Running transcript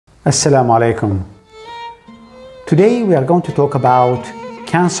Assalamu alaikum. Today we are going to talk about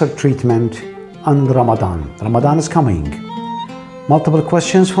cancer treatment on Ramadan. Ramadan is coming. Multiple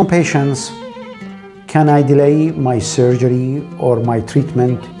questions from patients. Can I delay my surgery or my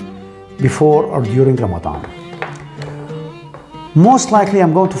treatment before or during Ramadan? Most likely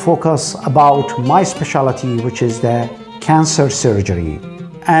I'm going to focus about my specialty, which is the cancer surgery.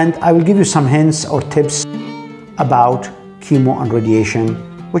 And I will give you some hints or tips about chemo and radiation,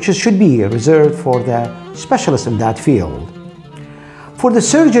 which should be reserved for the specialists in that field. For the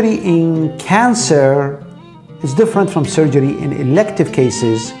surgery in cancer is different from surgery in elective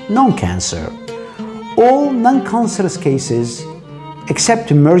cases, non-cancer. All non-cancerous cases,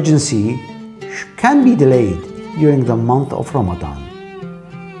 except emergency, can be delayed during the month of Ramadan,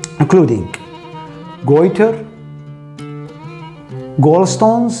 including goiter,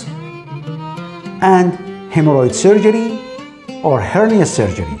 gallstones, and hemorrhoid surgery or hernia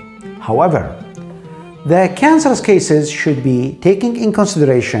surgery. However, the cancerous cases should be taken in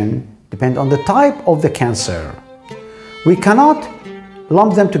consideration, depend on the type of the cancer. We cannot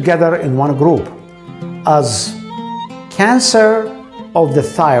lump them together in one group, as cancer of the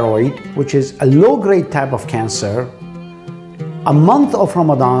thyroid, which is a low-grade type of cancer, a month of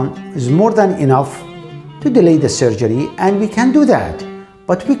Ramadan is more than enough to delay the surgery, and we can do that.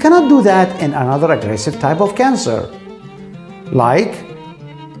 But we cannot do that in another aggressive type of cancer, like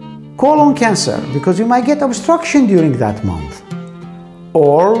colon cancer, because you might get obstruction during that month,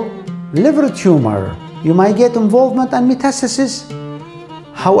 or liver tumor, you might get involvement and metastasis.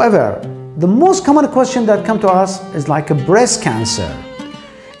 However, the most common question that comes to us is like a breast cancer.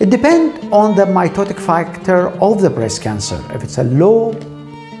 It depends on the mitotic factor of the breast cancer. If it's a low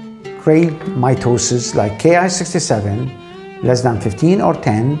grade mitosis like Ki67, less than 15 or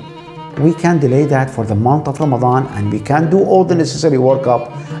 10, we can delay that for the month of Ramadan, and we can do all the necessary workup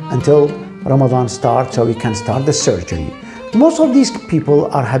until Ramadan starts so we can start the surgery. Most of these people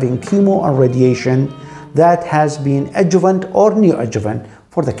are having chemo and radiation that has been adjuvant or neoadjuvant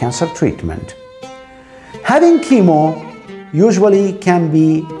for the cancer treatment. Having chemo usually can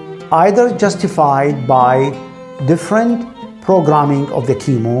be either justified by different programming of the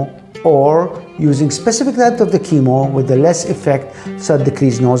chemo or using specific type of the chemo with the less effect, such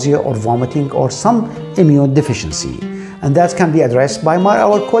decreased nausea or vomiting or some immune deficiency. And that can be addressed by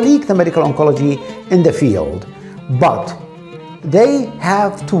our colleague, the medical oncology in the field. But they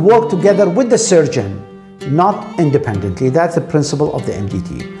have to work together with the surgeon, not independently. That's the principle of the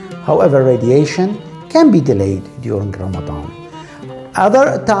MDT. However, radiation can be delayed during Ramadan.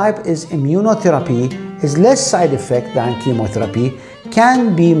 Other type is immunotherapy, is less side effect than chemotherapy,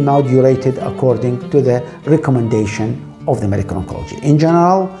 can be modulated according to the recommendation of the medical oncology. In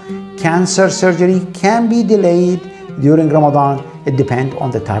general, cancer surgery can be delayed during Ramadan. It depends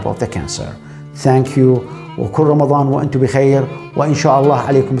on the type of the cancer. Thank you. وكل رمضان وأنتم بخير وإن شاء الله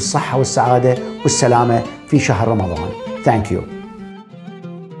عليكم الصحة والسعادة والسلامة في شهر رمضان. Thank you.